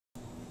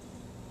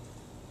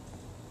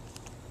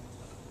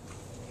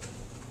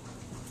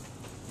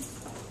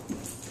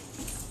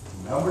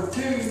Number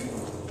 2.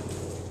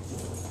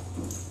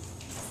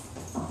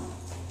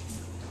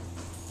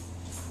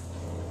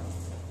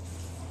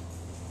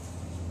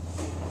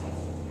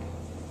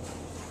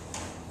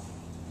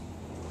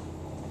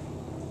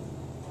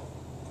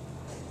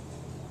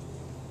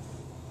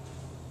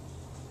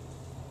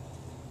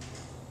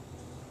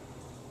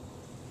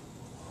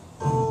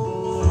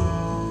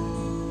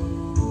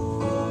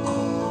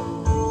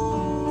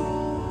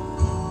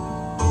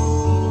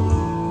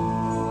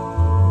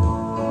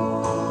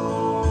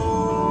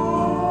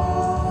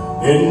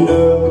 In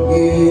the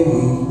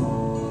beginning,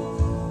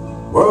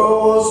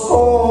 world was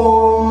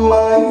formed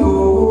by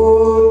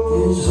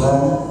your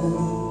design,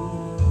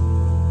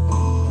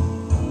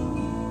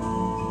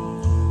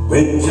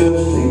 with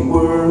just a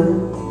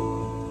word,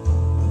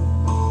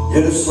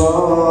 yet the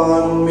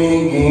sun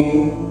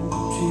began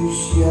to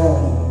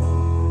shine.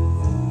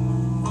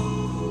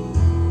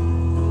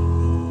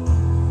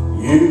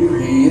 You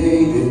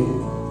created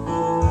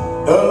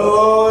the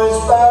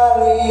lowest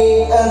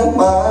valley and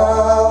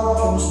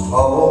mountains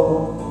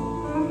tall.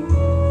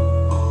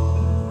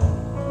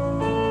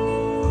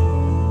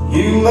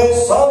 You made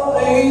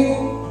something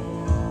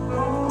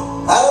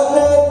out of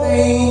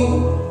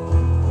nothing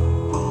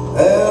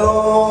at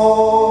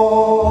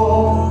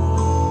all.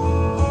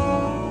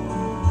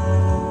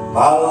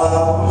 My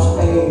life was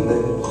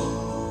aimless,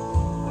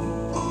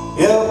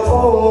 yet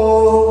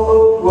full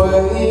of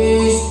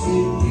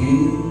wasted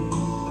years.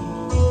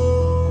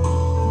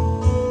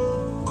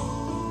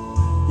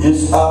 Yes,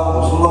 I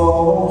was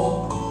lost,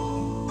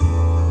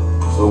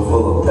 so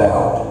full of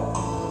doubt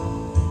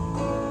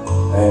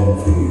and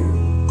fear.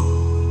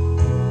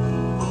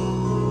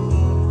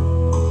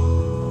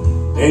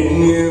 Then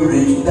you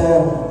reached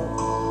down,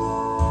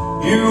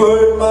 you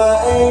heard my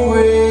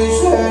anguish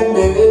and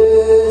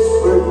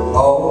desperate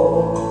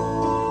call.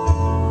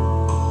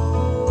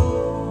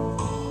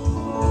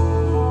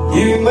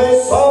 You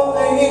made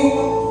something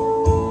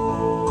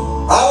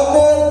out of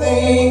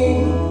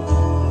nothing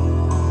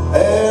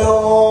at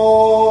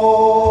all.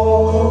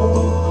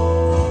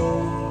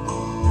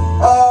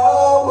 I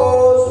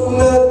was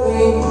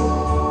nothing,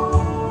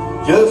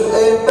 just a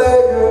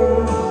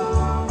beggar,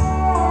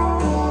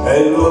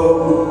 as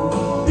low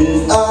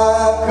as I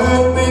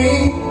could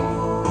be.